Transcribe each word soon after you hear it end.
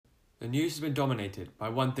The news has been dominated by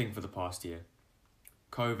one thing for the past year: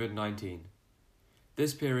 COVID-19.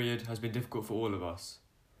 This period has been difficult for all of us,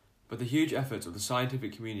 but the huge efforts of the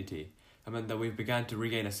scientific community have meant that we've begun to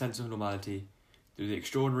regain a sense of normality through the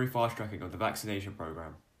extraordinary fast-tracking of the vaccination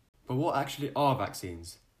programme. But what actually are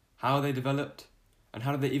vaccines? How are they developed? And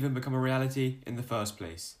how did they even become a reality in the first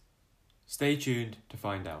place? Stay tuned to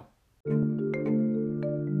find out.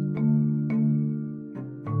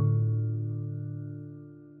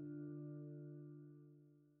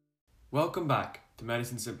 Welcome back to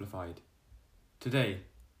Medicine Simplified. Today,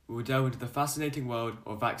 we will delve into the fascinating world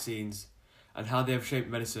of vaccines and how they have shaped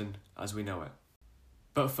medicine as we know it.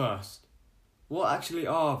 But first, what actually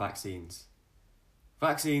are vaccines?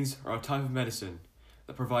 Vaccines are a type of medicine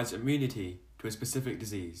that provides immunity to a specific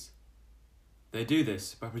disease. They do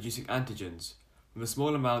this by producing antigens from the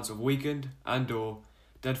small amounts of weakened and/or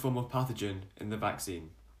dead form of pathogen in the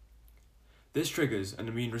vaccine. This triggers an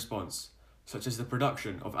immune response, such as the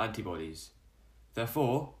production of antibodies.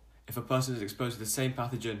 Therefore, if a person is exposed to the same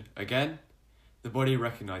pathogen again, the body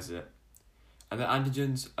recognizes it, and the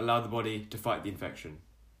antigens allow the body to fight the infection.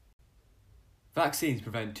 Vaccines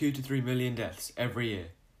prevent 2 to 3 million deaths every year,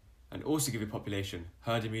 and also give a population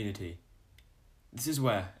herd immunity. This is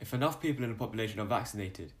where, if enough people in a population are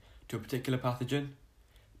vaccinated to a particular pathogen,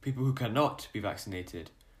 people who cannot be vaccinated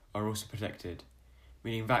are also protected,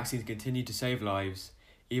 meaning vaccines continue to save lives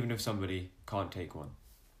even if somebody can't take one.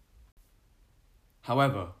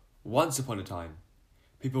 However, once upon a time,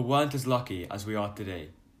 people weren't as lucky as we are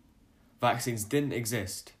today. Vaccines didn't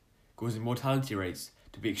exist, causing mortality rates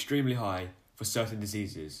to be extremely high for certain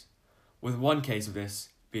diseases, with one case of this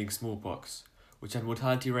being smallpox, which had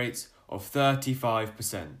mortality rates of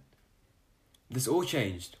 35%. This all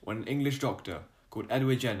changed when an English doctor called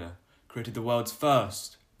Edward Jenner created the world's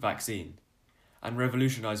first vaccine and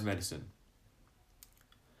revolutionized medicine.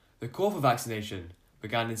 The call for vaccination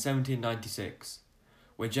began in 1796,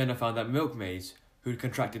 when Jenner found that milkmaids who had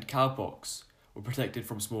contracted cowpox were protected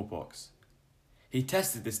from smallpox. He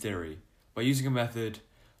tested this theory by using a method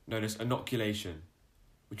known as inoculation,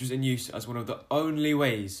 which was in use as one of the only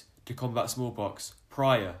ways to combat smallpox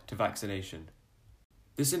prior to vaccination.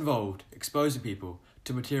 This involved exposing people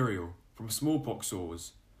to material from smallpox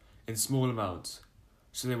sores in small amounts,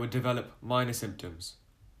 so they would develop minor symptoms.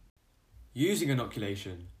 Using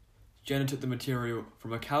inoculation, Jenner took the material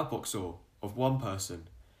from a cowpox sore of one person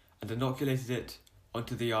and inoculated it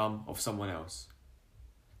onto the arm of someone else.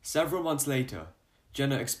 Several months later,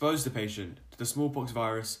 Jenner exposed the patient to the smallpox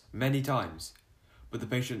virus many times, but the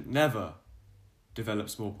patient never developed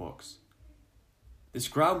smallpox. This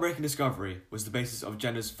groundbreaking discovery was the basis of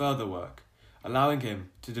Jenner's further work, allowing him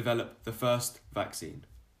to develop the first vaccine.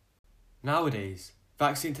 Nowadays,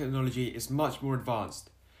 vaccine technology is much more advanced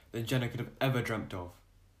than Jenner could have ever dreamt of.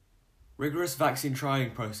 Rigorous vaccine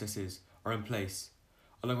trialling processes are in place,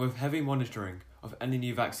 along with heavy monitoring of any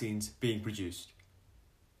new vaccines being produced.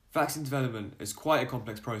 Vaccine development is quite a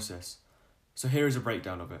complex process, so here is a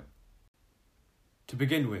breakdown of it. To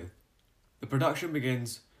begin with, the production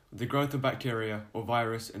begins with the growth of bacteria or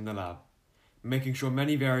virus in the lab, making sure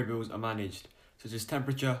many variables are managed, such as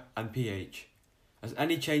temperature and pH, as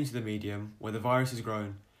any change to the medium where the virus is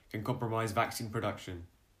grown can compromise vaccine production.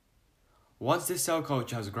 Once this cell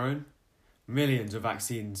culture has grown, millions of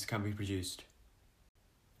vaccines can be produced.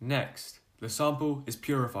 Next, the sample is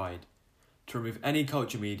purified to remove any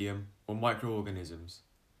culture medium or microorganisms.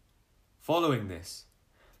 Following this,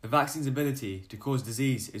 the vaccine's ability to cause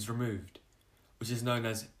disease is removed, which is known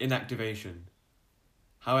as inactivation.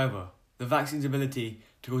 However, the vaccine's ability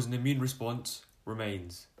to cause an immune response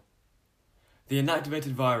remains. The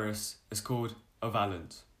inactivated virus is called a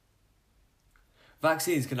valent.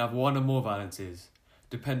 Vaccines can have one or more valences,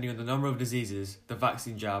 depending on the number of diseases the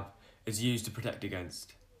vaccine jab is used to protect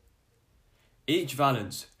against. Each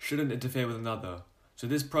valence shouldn't interfere with another, so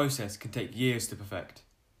this process can take years to perfect.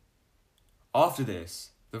 After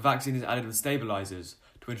this, the vaccine is added with stabilizers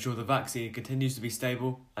to ensure the vaccine continues to be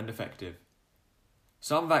stable and effective.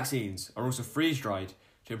 Some vaccines are also freeze-dried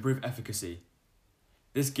to improve efficacy.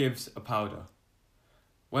 This gives a powder.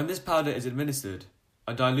 When this powder is administered,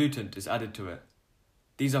 a diluent is added to it.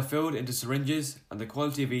 These are filled into syringes and the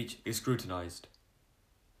quality of each is scrutinized.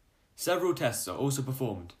 Several tests are also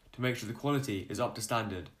performed to make sure the quality is up to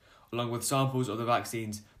standard, along with samples of the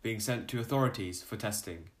vaccines being sent to authorities for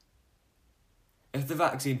testing. If the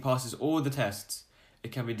vaccine passes all the tests,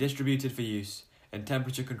 it can be distributed for use in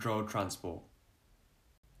temperature-controlled transport.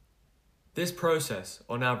 This process,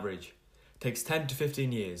 on average, takes 10 to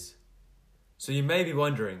 15 years. So you may be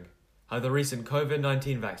wondering how the recent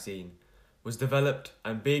COVID-19 vaccine was developed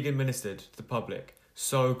and being administered to the public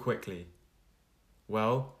so quickly?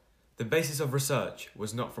 Well, the basis of research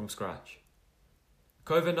was not from scratch.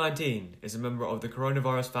 COVID-19 is a member of the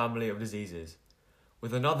coronavirus family of diseases,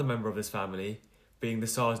 with another member of this family being the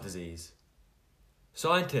SARS disease.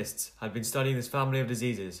 Scientists had been studying this family of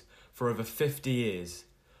diseases for over 50 years,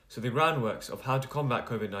 so the groundworks of how to combat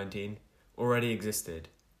COVID-19 already existed.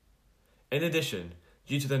 In addition,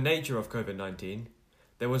 due to the nature of COVID-19,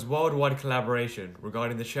 there was worldwide collaboration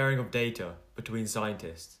regarding the sharing of data between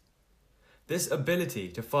scientists. This ability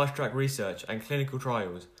to fast-track research and clinical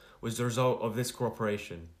trials was the result of this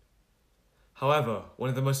cooperation. However, one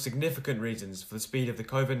of the most significant reasons for the speed of the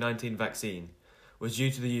COVID-19 vaccine was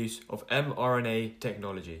due to the use of mRNA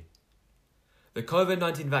technology. The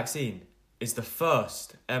COVID-19 vaccine is the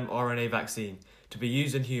first mRNA vaccine to be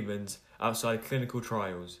used in humans outside clinical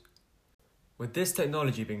trials. With this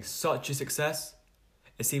technology being such a success,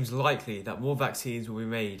 it seems likely that more vaccines will be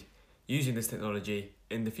made using this technology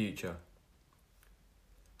in the future.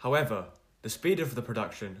 However, the speed of the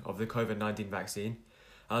production of the COVID-19 vaccine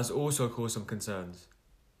has also caused some concerns.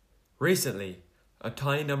 Recently, a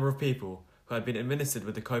tiny number of people who had been administered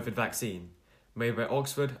with the COVID vaccine, made by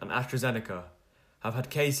Oxford and AstraZeneca, have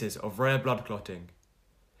had cases of rare blood clotting.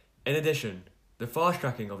 In addition, the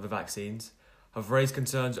fast-tracking of the vaccines have raised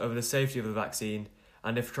concerns over the safety of the vaccine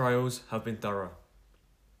and if trials have been thorough.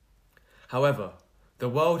 However, the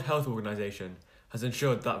World Health Organization has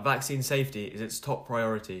ensured that vaccine safety is its top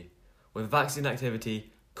priority, with vaccine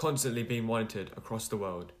activity constantly being monitored across the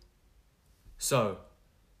world. So,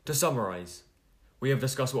 to summarize, we have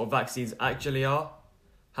discussed what vaccines actually are,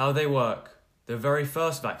 how they work, the very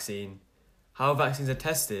first vaccine, how vaccines are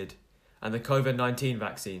tested, and the COVID-19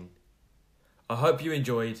 vaccine. I hope you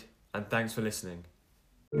enjoyed, and thanks for listening.